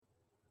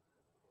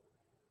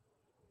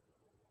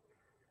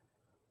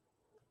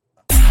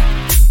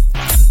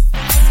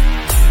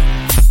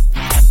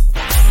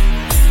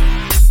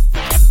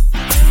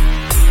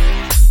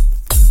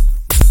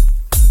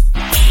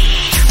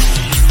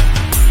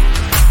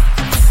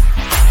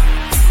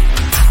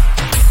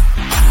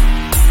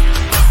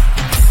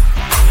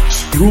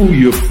through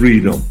your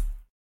freedom.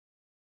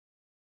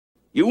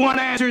 You want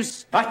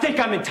answers? I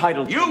think I'm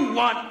entitled. You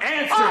want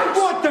answers? I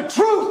want the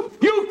truth!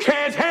 You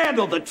can't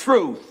handle the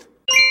truth.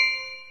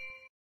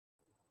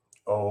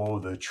 Oh,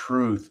 the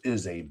truth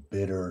is a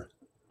bitter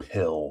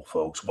pill,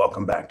 folks.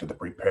 Welcome back to the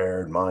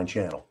Prepared Mind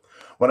channel.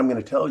 What I'm going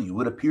to tell you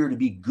would appear to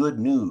be good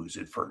news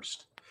at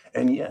first.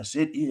 And yes,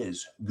 it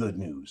is good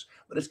news,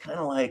 but it's kind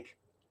of like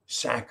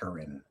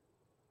saccharin.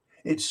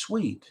 It's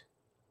sweet,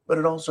 but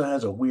it also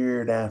has a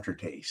weird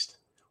aftertaste.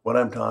 What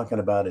I'm talking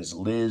about is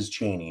Liz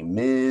Cheney,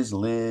 Ms.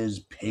 Liz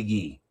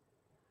Piggy,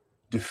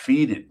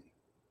 defeated,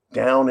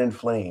 down in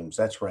flames.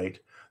 That's right.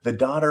 The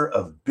daughter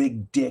of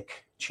Big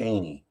Dick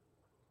Cheney.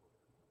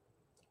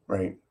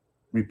 Right?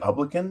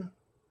 Republican?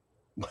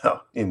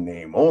 Well, in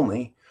name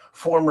only.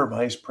 Former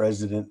vice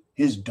president,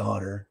 his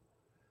daughter,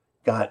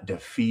 got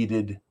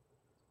defeated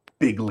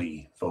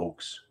bigly,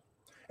 folks.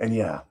 And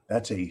yeah,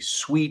 that's a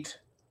sweet,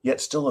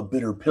 yet still a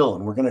bitter pill.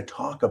 And we're going to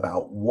talk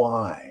about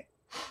why.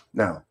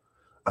 Now,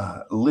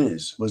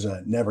 Liz was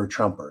a never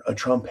Trumper, a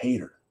Trump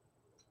hater,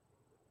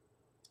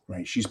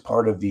 right? She's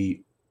part of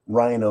the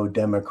Rhino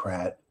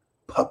Democrat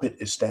puppet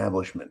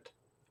establishment.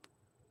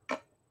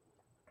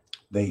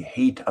 They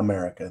hate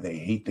America. They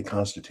hate the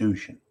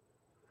Constitution,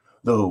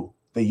 though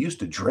they used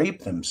to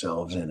drape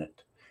themselves in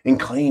it and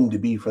claim to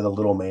be for the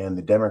little man,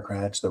 the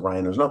Democrats, the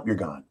rhinos. Nope, you're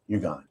gone. You're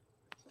gone.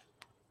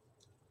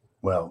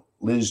 Well,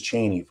 Liz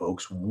Cheney,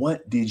 folks,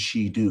 what did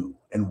she do?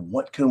 And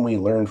what can we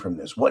learn from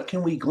this? What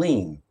can we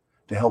glean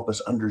to help us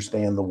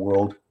understand the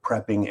world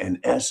prepping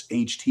and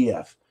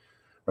SHTF,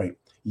 right?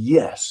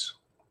 Yes,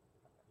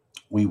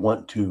 we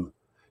want to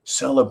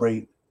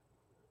celebrate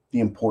the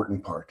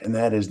important part, and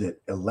that is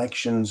that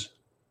elections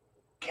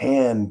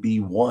can be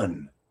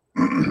won,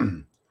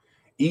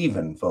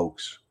 even,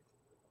 folks,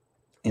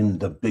 in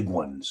the big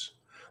ones.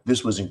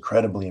 This was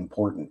incredibly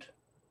important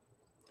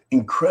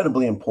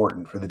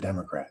for the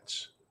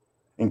Democrats,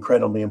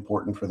 incredibly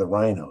important for the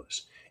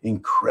rhinos,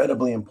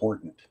 incredibly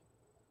important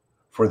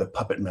for the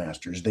puppet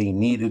masters. They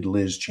needed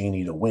Liz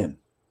Cheney to win.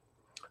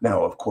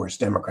 Now, of course,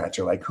 Democrats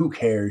are like, who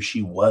cares?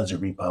 She was a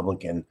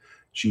Republican.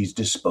 She's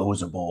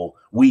disposable.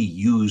 We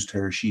used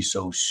her. She's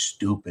so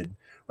stupid,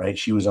 right?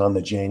 She was on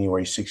the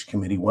January 6th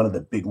committee, one of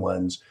the big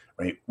ones,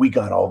 right? We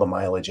got all the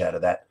mileage out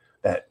of that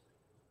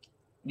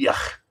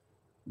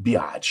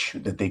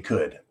biatch that they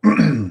could.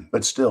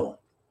 But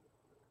still,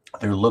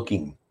 they're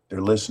looking,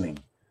 they're listening.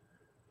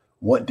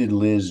 What did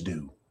Liz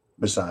do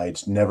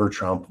besides never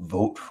Trump,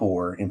 vote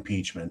for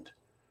impeachment,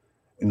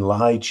 and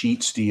lie,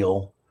 cheat,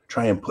 steal,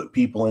 try and put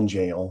people in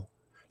jail,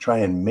 try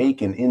and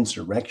make an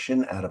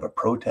insurrection out of a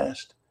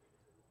protest?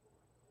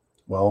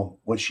 Well,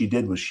 what she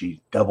did was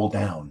she doubled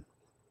down.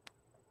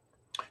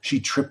 She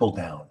tripled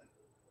down.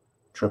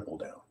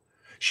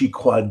 She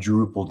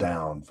quadrupled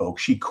down,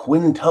 folks. She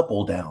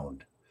quintupled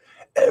down.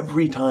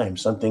 Every time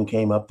something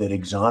came up that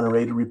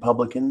exonerated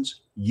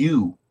Republicans,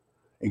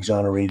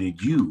 exonerated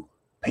you,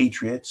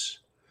 patriots,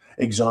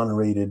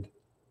 exonerated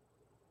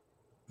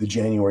the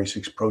January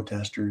 6th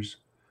protesters,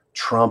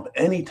 Trump.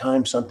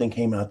 Anytime something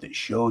came out that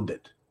showed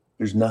that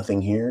there's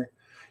nothing here,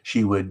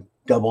 she would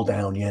double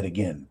down yet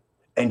again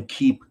and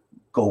keep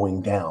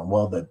going down.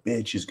 Well, the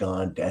bitch has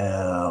gone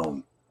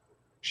down.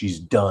 She's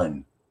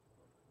done.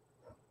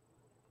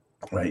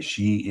 Right?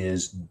 She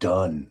is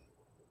done.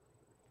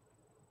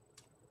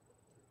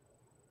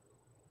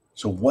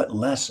 So what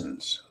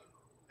lessons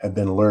have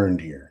been learned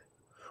here?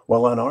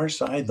 Well, on our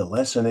side, the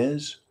lesson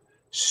is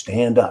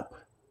stand up,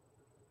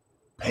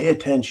 pay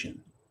attention,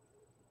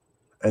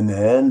 and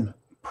then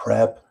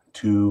prep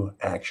to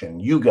action.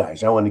 You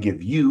guys, I want to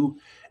give you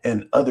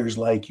and others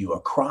like you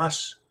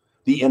across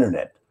the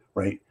internet,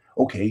 right?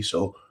 Okay,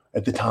 so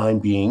at the time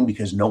being,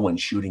 because no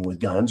one's shooting with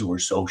guns, we're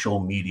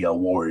social media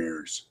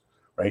warriors,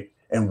 right?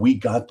 And we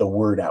got the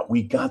word out.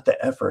 We got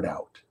the effort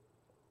out.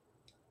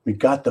 We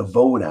got the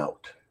vote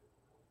out.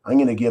 I'm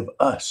going to give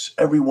us,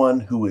 everyone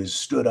who has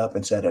stood up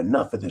and said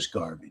enough of this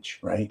garbage,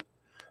 right?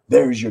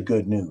 There's your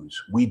good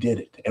news. We did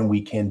it, and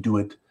we can do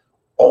it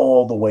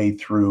all the way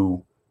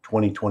through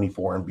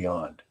 2024 and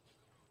beyond.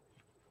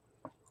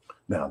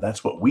 Now,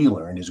 that's what we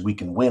learned, is we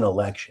can win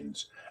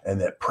elections, and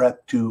that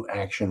prep to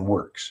action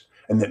works,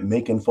 and that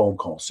making phone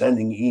calls,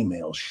 sending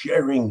emails,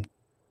 sharing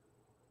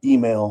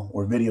email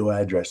or video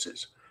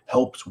addresses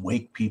helps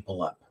wake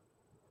people up.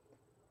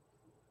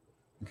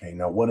 Okay,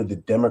 now what did the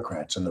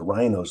Democrats and the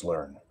rhinos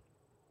learn?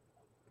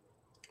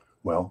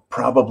 Well,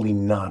 probably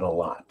not a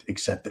lot,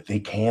 except that they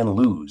can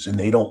lose, and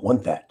they don't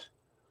want that.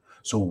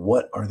 So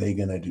what are they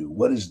going to do?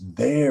 What is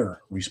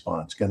their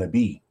response going to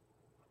be?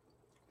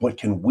 What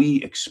can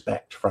we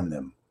expect from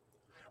them?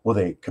 Will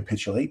they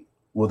capitulate?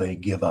 Will they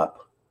give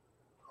up?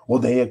 Will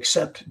they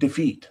accept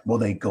defeat? Will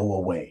they go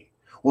away?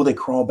 Will they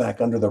crawl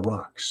back under the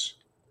rocks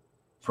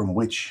from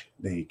which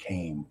they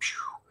came?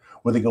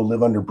 Will they go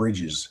live under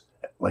bridges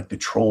like the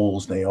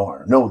trolls they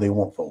are? No, they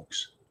won't,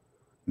 folks.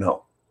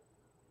 No,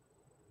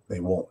 they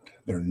won't.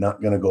 They're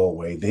not going to go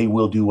away. They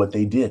will do what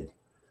they did.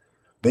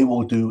 They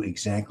will do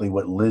exactly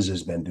what Liz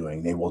has been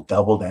doing. They will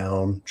double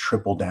down,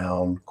 triple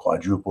down,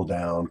 quadruple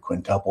down,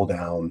 quintuple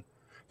down.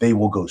 they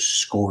will go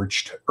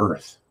scorched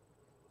earth.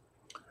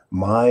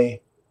 My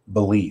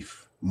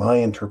belief, my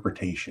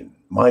interpretation,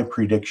 my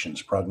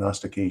predictions,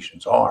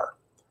 prognostications are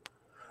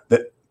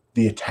that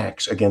the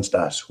attacks against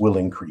us will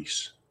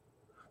increase.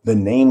 The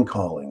name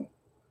calling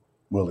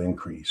will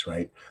increase,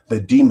 right? The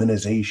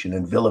demonization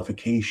and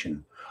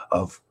vilification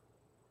of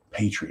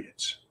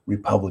patriots,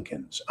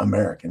 Republicans,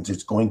 Americans,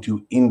 it's going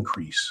to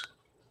increase.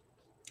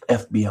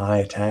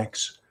 FBI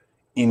attacks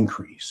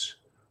increase.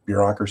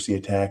 Bureaucracy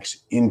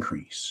attacks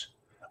increase.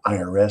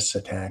 IRS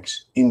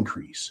attacks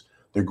increase.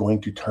 They're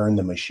going to turn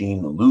the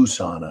machine loose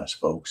on us,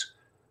 folks.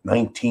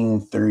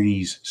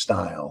 1930s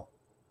style,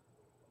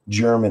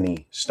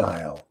 Germany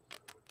style,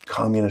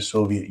 Communist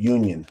Soviet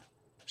Union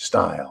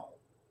style.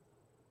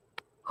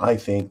 I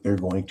think they're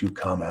going to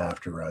come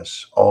after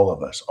us, all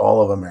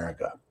of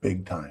America,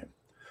 big time.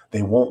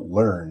 They won't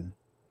learn.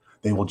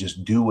 They will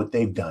just do what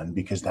they've done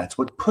because that's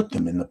what put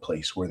them in the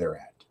place where they're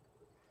at.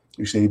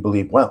 You say you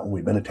believe, well,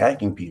 we've been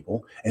attacking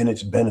people and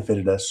it's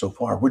benefited us so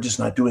far. We're just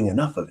not doing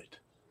enough of it.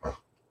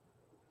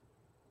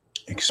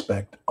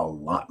 Expect a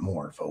lot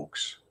more,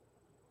 folks.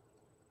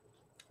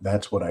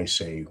 That's what I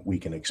say we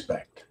can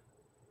expect.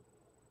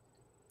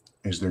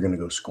 Is they're going to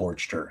go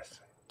scorched earth.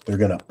 They're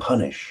going to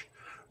punish.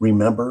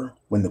 Remember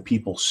when the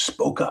people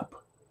spoke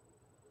up?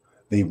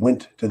 They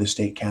went to the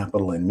state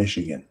capitol in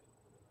Michigan.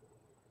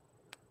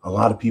 A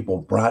lot of people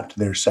brought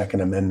their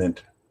Second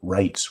Amendment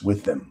rights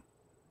with them.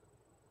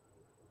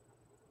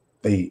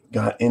 They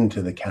got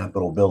into the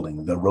Capitol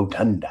building, the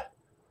rotunda,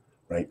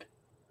 right?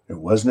 It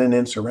wasn't an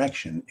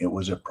insurrection, it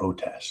was a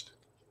protest.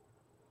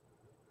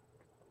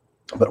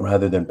 But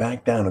rather than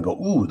back down and go,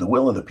 ooh, the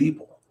will of the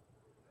people,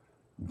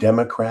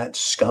 Democrat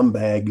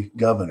scumbag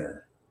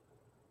governor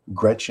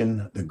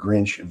Gretchen the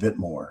Grinch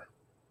Whitmer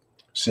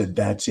said,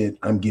 that's it,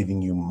 I'm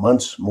giving you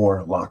months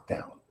more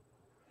lockdown.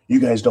 You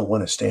guys don't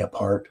want to stay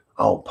apart,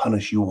 I'll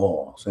punish you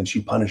all. And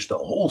she punished the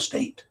whole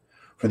state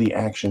for the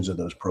actions of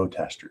those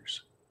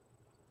protesters.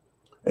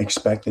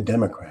 Expect the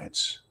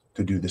Democrats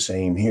to do the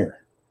same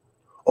here.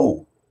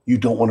 Oh, you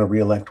don't want to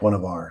reelect one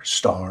of our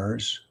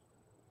stars?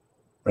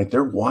 Right?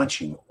 They're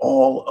watching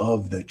all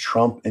of the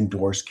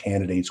Trump-endorsed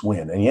candidates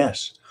win. And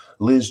yes,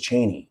 Liz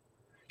Cheney,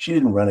 she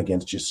didn't run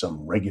against just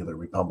some regular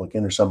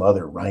Republican or some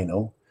other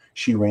rhino.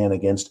 She ran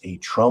against a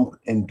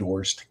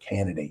Trump-endorsed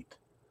candidate,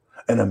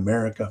 an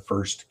America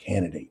First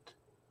candidate.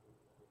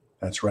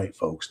 That's right,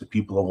 folks. The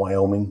people of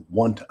Wyoming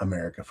want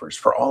America First.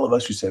 For all of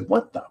us who said,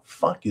 what the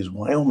fuck is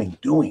Wyoming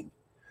doing?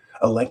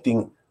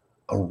 Electing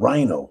a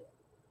rhino,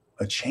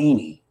 a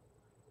Cheney,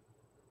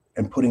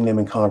 and putting them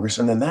in Congress.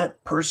 And then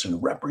that person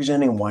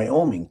representing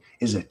Wyoming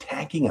is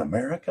attacking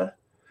America?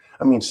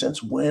 I mean,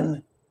 since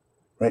when,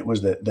 right,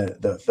 was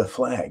the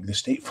flag, the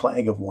state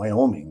flag of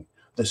Wyoming,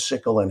 the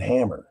sickle and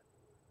hammer,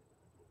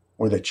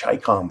 or the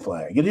Chicom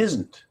flag? It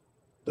isn't.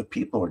 The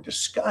people are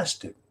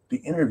disgusted. The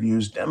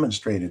interviews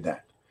demonstrated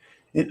that.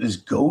 It is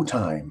go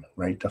time,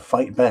 right, to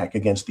fight back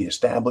against the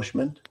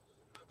establishment,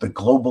 the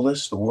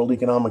globalists, the World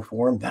Economic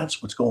Forum.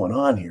 That's what's going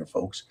on here,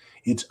 folks.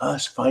 It's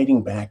us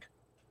fighting back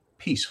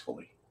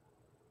peacefully,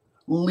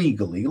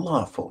 legally,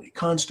 lawfully,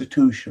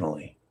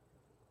 constitutionally.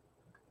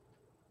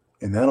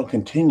 And that'll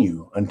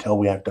continue until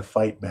we have to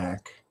fight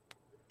back,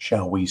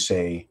 shall we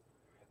say,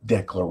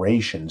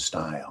 declaration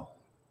style.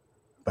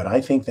 But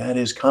I think that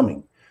is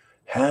coming.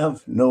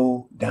 Have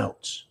no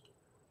doubts.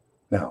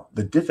 Now,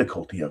 the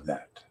difficulty of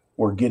that,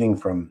 we're getting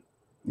from,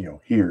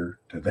 here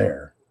to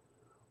there,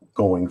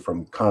 going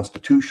from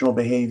constitutional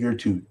behavior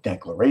to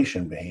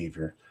declaration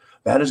behavior,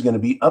 that is going to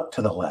be up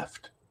to the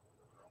left,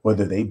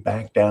 whether they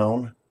back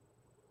down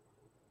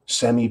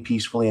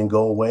semi-peacefully and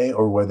go away,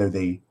 or whether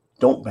they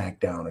don't back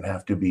down and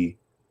have to be,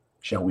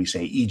 shall we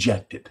say,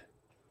 ejected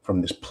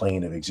from this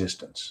plane of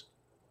existence.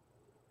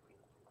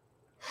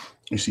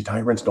 You see,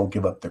 tyrants don't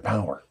give up their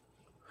power.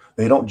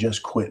 They don't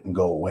just quit and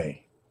go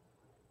away.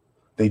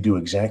 They do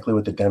exactly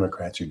what the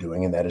Democrats are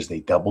doing, and that is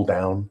they double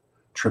down,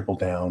 triple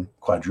down,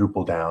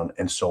 quadruple down,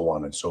 and so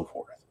on and so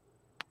forth.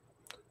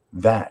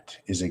 That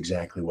is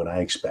exactly what I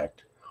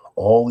expect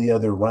all the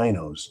other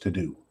rhinos to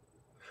do.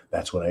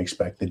 That's what I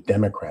expect the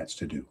Democrats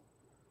to do.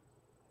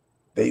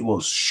 They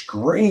will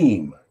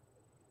scream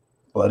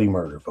bloody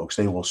murder, folks.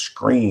 They will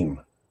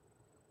scream.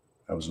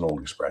 That was an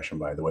old expression,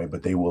 by the way,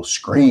 but they will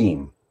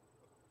scream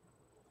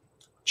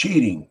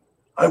cheating.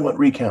 I want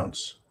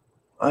recounts.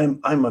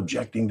 I'm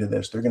objecting to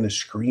this. They're going to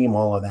scream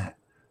all of that.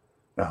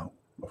 Now,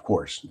 of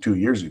course, 2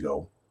 years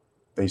ago,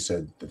 they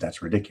said that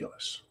that's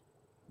ridiculous.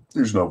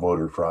 There's no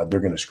voter fraud. They're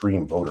going to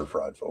scream voter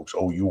fraud, folks.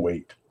 Oh, you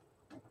wait.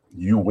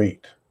 You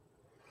wait.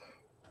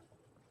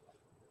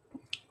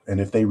 And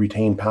if they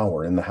retain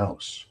power in the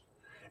House,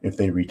 if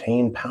they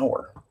retain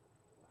power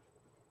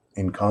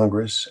in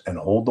Congress and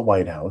hold the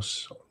White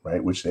House,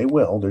 right, which they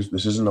will,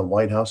 this isn't a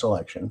White House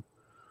election,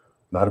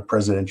 not a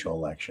presidential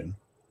election.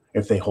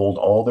 If they hold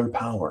all their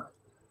power,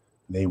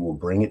 they will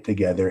bring it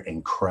together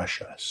and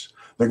crush us.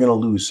 They're going to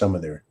lose some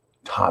of their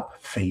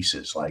top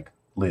faces like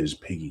Liz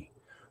Piggy.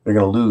 They're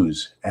going to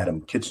lose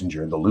Adam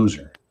Kinzinger, the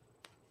loser,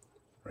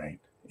 right?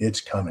 It's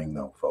coming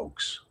though,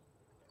 folks.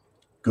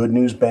 Good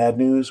news, bad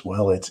news?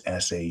 Well, it's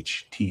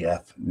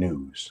SHTF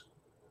news.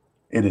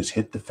 It has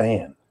hit the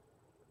fan.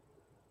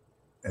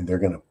 And they're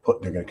going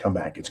to come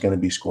back. It's going to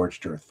be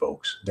scorched earth,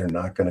 folks. They're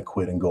not going to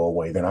quit and go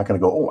away. They're not going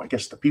to go, oh, I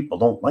guess the people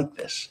don't like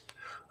this.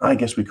 I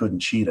guess we couldn't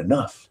cheat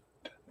enough.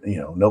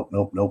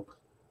 Nope.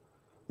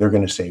 They're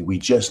going to say, we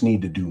just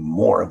need to do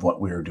more of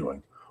what we're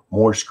doing.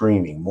 More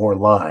screaming, more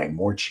lying,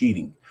 more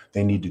cheating.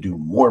 They need to do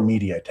more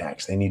media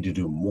attacks. They need to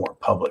do more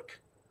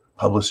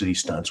publicity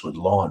stunts with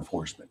law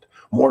enforcement,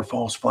 more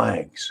false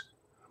flags,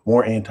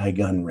 more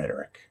anti-gun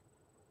rhetoric.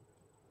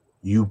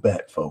 You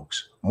bet,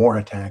 folks. More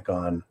attack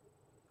on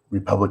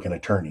Republican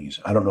attorneys.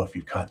 I don't know if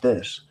you've caught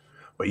this,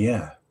 but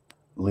yeah,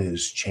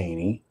 Liz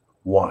Cheney,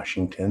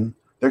 Washington,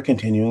 they're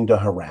continuing to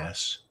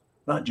harass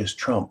not just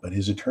Trump, but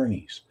his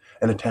attorneys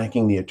and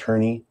attacking the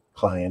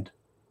attorney-client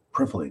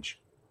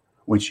privilege,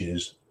 which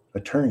is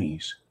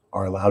attorneys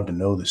are allowed to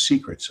know the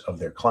secrets of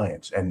their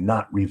clients and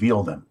not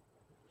reveal them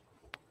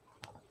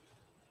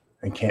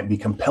and can't be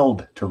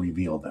compelled to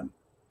reveal them,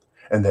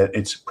 and that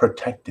it's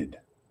protected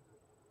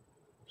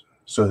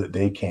so that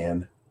they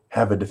can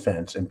have a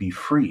defense and be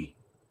free,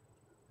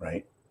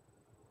 right,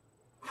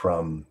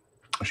 from,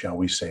 shall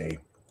we say,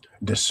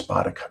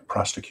 despotic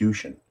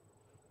prosecution.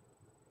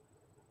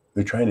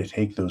 They're trying to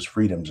take those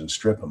freedoms and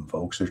strip them,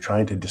 folks. They're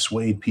trying to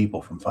dissuade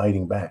people from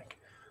fighting back.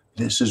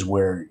 This is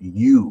where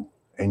you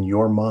and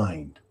your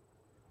mind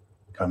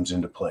comes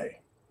into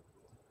play,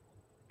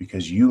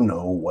 because you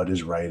know what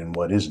is right and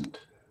what isn't.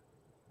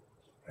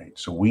 Right?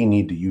 So we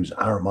need to use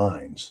our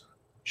minds,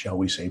 shall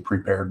we say,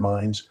 prepared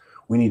minds.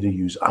 We need to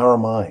use our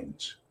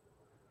minds,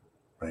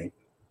 right,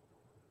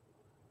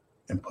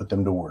 and put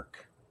them to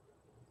work.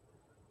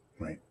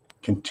 Right?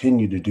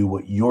 Continue to do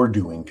what you're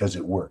doing because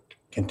it worked.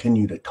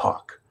 Continue to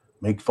talk.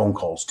 Make phone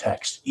calls,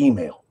 text,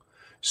 email,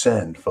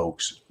 send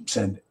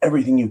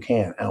everything you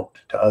can out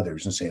to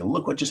others and say,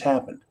 look what just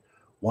happened.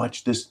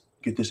 Watch this,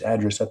 get this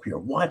address up here.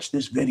 Watch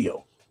this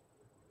video.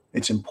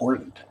 It's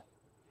important.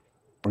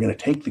 We're going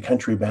to take the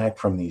country back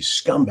from these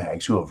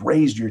scumbags who have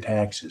raised your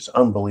taxes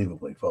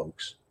unbelievably,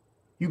 folks.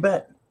 You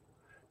bet.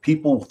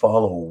 People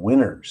follow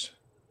winners.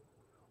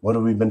 What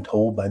have we been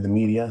told by the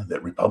media?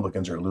 That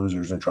Republicans are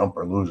losers and Trump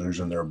are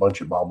losers and they're a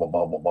bunch of blah, blah,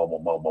 blah, blah, blah, blah,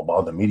 blah, blah,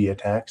 blah. The media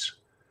attacks.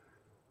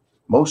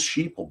 Most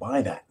sheep will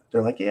buy that.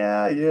 They're like,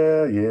 yeah,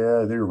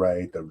 they're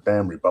right. The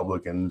damn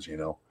Republicans,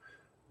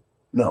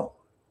 No,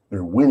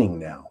 they're winning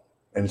now.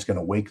 And it's going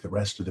to wake the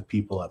rest of the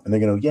people up. And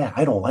they're going to, yeah,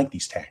 I don't like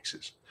these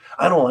taxes.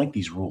 I don't like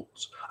these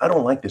rules. I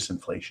don't like this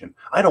inflation.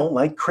 I don't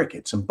like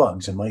crickets and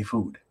bugs in my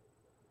food.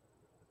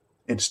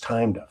 It's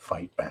time to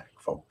fight back,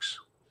 folks.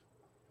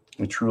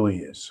 It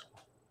truly is.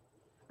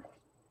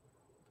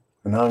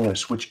 And now I'm going to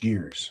switch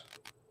gears.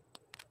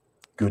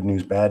 Good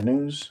news, bad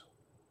news?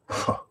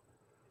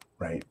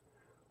 Right.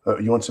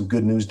 You want some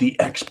good news? The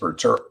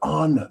experts are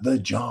on the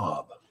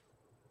job.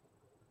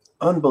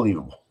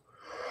 Unbelievable.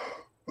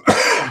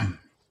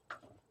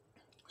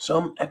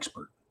 Some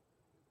expert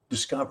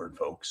discovered,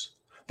 folks,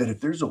 that if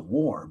there's a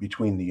war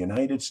between the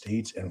United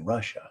States and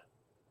Russia,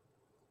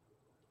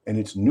 and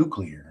it's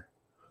nuclear,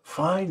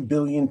 5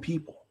 billion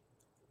people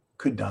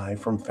could die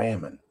from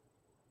famine.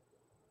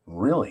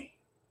 Really?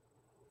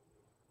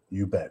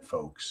 You bet,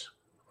 folks.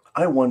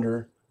 I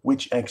wonder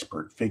which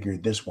expert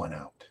figured this one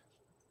out.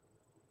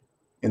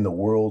 In the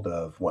world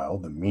of,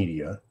 the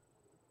media,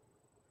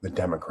 the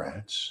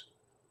Democrats,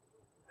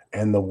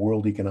 and the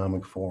World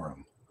Economic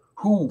Forum,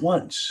 who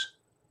wants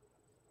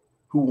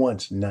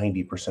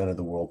 90% of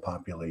the world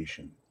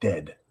population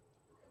dead?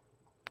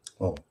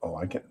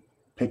 I can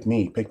pick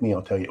me,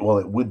 I'll tell you. Well,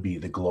 it would be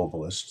the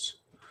globalists,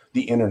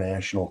 the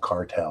international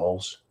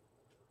cartels,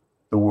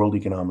 the World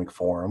Economic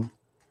Forum,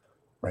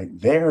 right?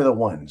 They're the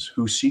ones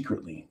who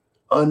secretly,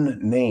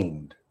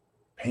 unnamed,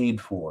 paid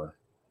for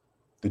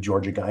the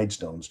Georgia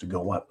Guidestones to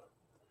go up,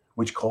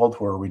 which called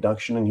for a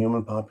reduction in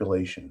human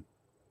population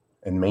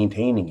and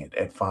maintaining it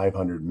at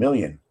 500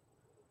 million.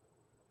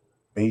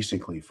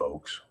 Basically,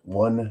 folks,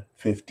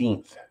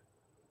 1/15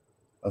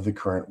 of the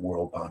current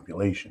world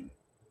population,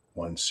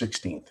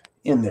 1/16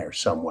 in there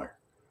somewhere.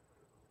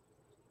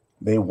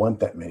 They want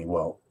that many.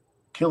 Well,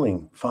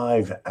 killing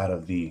 5 out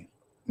of the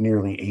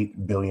nearly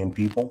 8 billion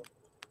people,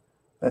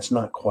 that's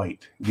not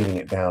quite getting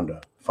it down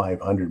to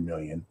 500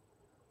 million.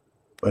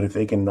 But if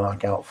they can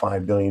knock out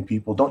 5 billion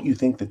people, don't you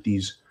think that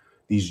these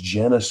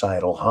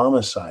genocidal,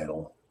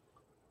 homicidal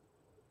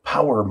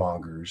power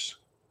mongers,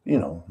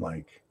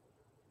 let's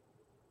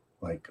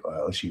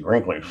see,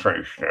 wrinkly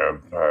face,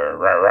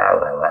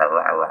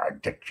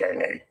 Dick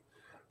Cheney,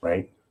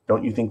 right?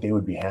 Don't you think they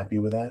would be happy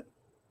with that?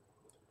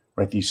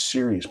 Right? These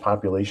serious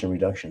population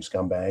reduction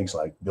scumbags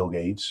like Bill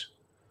Gates,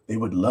 they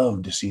would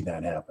love to see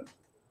that happen.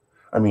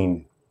 I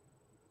mean,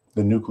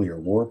 the nuclear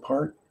war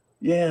part,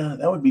 yeah,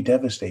 that would be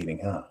devastating,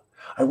 huh?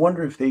 I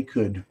wonder if they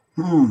could,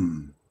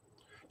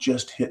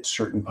 just hit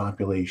certain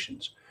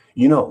populations.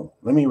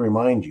 Let me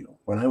remind you,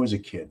 when I was a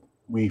kid,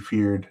 we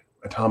feared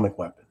atomic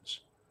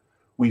weapons.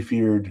 We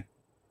feared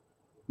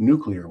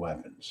nuclear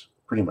weapons,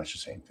 pretty much the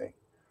same thing.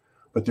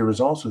 But there was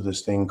also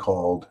this thing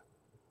called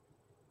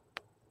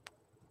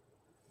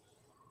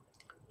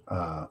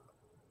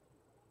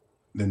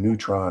the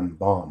neutron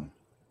bomb.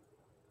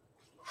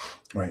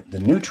 Right, the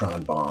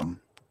neutron bomb.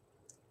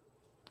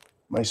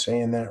 Am I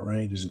saying that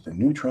right? Is it the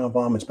neutron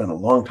bomb? It's been a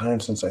long time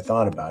since I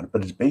thought about it,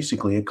 but it's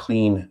basically a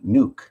clean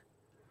nuke.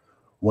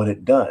 What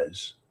it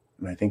does,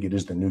 and I think it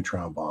is the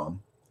neutron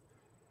bomb,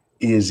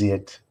 is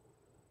it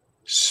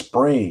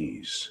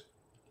sprays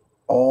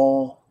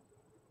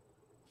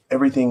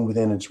everything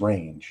within its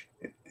range.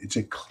 It's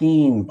a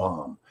clean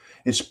bomb.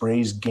 It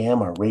sprays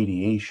gamma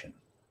radiation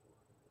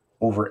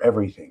over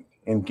everything.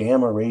 And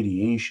gamma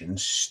radiation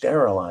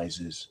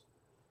sterilizes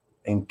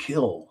and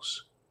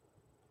kills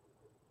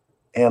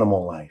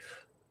animal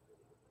life,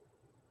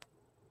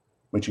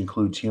 which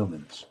includes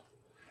humans.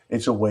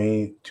 It's a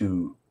way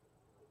to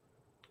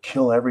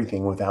kill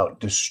everything without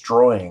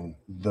destroying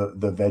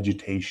the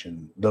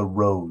vegetation, the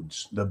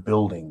roads, the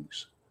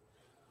buildings,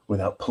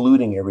 without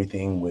polluting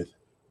everything with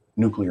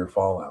nuclear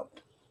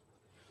fallout.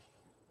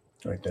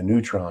 Right, the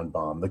neutron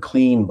bomb, the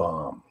clean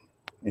bomb,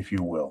 if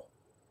you will.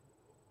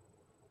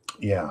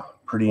 Yeah,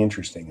 pretty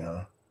interesting,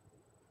 huh?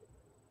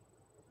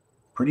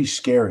 Pretty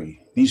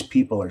scary. These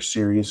people are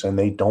serious and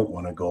they don't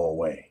want to go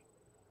away.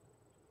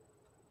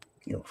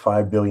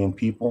 5 billion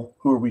people.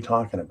 Who are we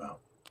talking about?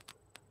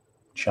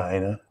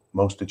 China,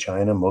 most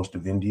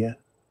of India,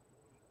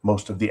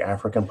 most of the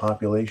African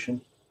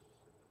population.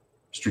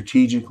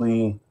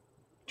 Strategically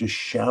just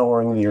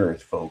showering the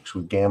earth, folks,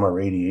 with gamma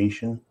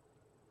radiation.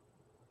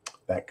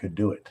 That could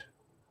do it.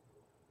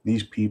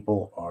 These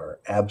people are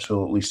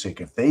absolutely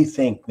sick. If they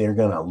think they're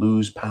going to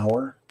lose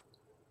power,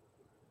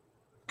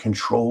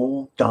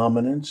 control,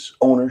 dominance,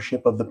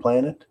 ownership of the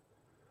planet,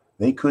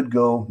 they could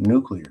go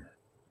nuclear,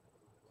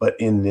 but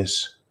in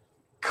this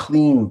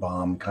clean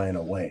bomb kind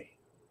of way.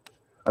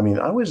 I mean,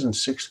 I was in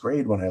 6th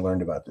grade when I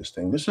learned about this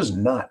thing. This is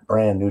not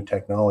brand new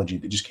technology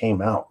that just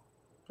came out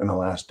in the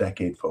last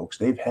decade, folks.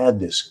 They've had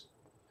this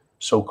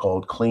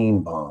so-called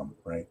clean bomb,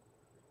 right?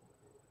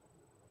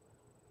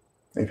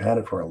 They've had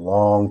it for a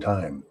long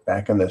time.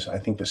 Back in I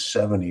think the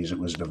 70s, it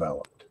was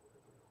developed.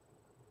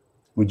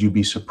 Would you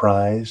be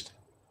surprised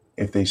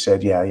if they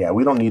said, yeah,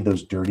 we don't need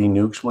those dirty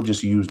nukes. We'll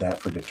just use that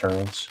for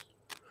deterrence.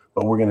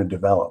 But we're going to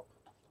develop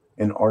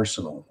an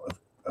arsenal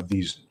of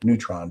these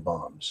neutron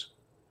bombs.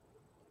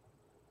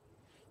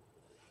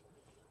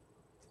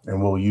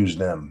 And we'll use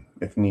them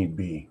if need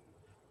be.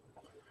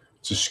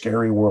 It's a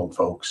scary world,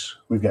 folks.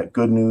 We've got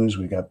good news.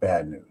 We've got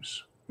bad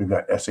news. We've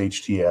got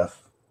SHTF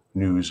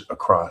news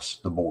across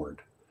the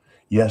board.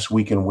 Yes,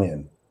 we can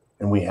win,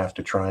 and we have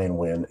to try and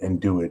win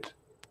and do it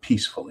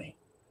peacefully.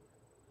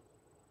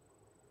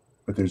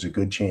 But there's a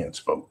good chance,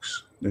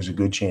 folks. There's a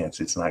good chance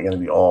it's not going to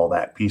be all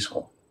that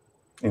peaceful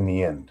in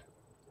the end.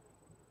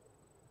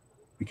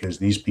 Because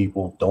these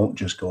people don't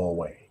just go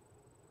away.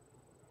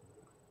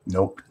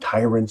 Nope,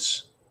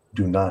 tyrants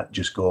do not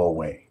just go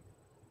away.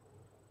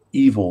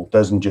 Evil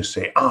doesn't just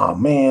say,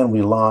 man,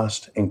 we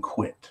lost, and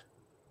quit.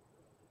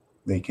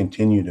 They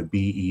continue to be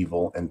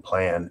evil and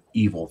plan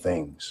evil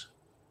things.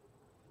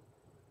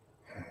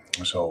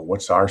 So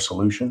what's our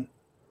solution?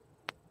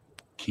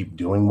 Keep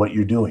doing what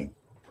you're doing,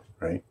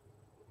 right?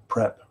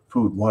 Prep,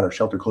 food, water,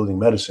 shelter, clothing,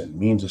 medicine,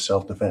 means of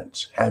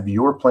self-defense. Have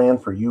your plan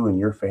for you and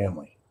your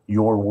family,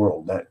 your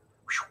world, that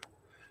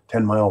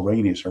 10-mile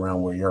radius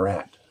around where you're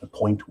at, a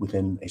point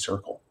within a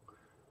circle,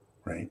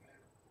 right?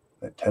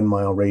 That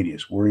 10-mile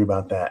radius, worry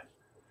about that.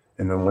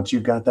 And then once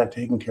you've got that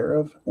taken care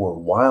of, or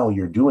while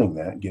you're doing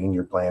that, getting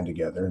your plan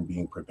together and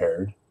being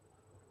prepared,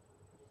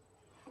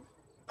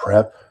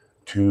 prep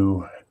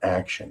to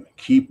action.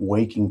 Keep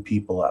waking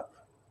people up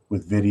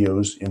with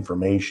videos,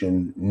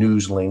 information,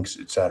 news links,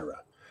 etc.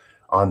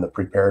 On the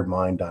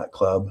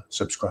preparedmind.club,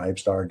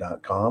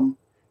 subscribestar.com.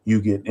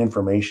 You get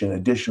information,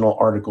 additional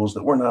articles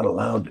that we're not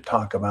allowed to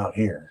talk about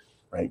here,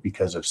 right,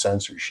 because of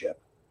censorship.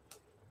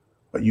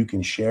 But you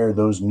can share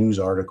those news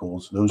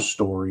articles, those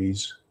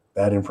stories,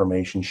 that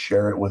information,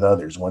 share it with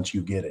others once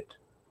you get it.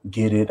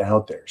 Get it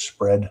out there.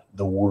 Spread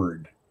the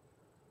word.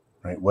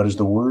 Right? What is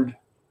the word?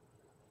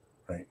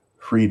 Right?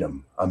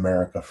 Freedom,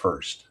 America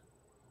first.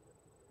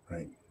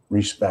 Right?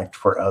 Respect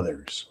for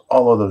others.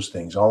 All of those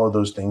things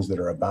that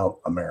are about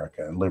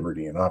America and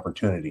liberty and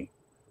opportunity.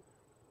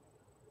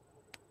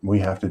 We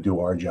have to do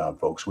our job,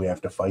 folks. We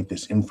have to fight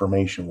this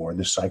information war,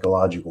 this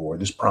psychological war,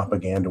 this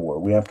propaganda war.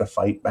 We have to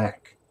fight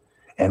back.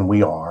 And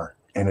we are,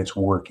 and it's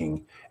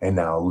working. And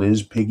now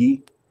Liz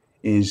Piggy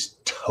is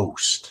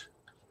toast.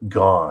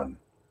 Gone.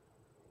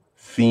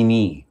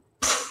 Fini.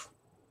 Pfft.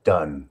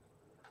 Done.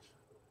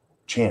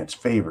 Chance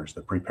favors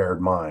the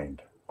prepared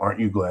mind. Aren't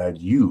you glad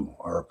you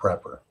are a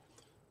prepper?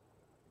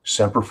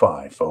 Semper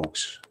Fi,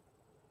 folks.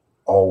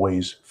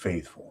 Always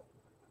faithful.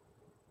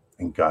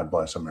 And God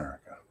bless America.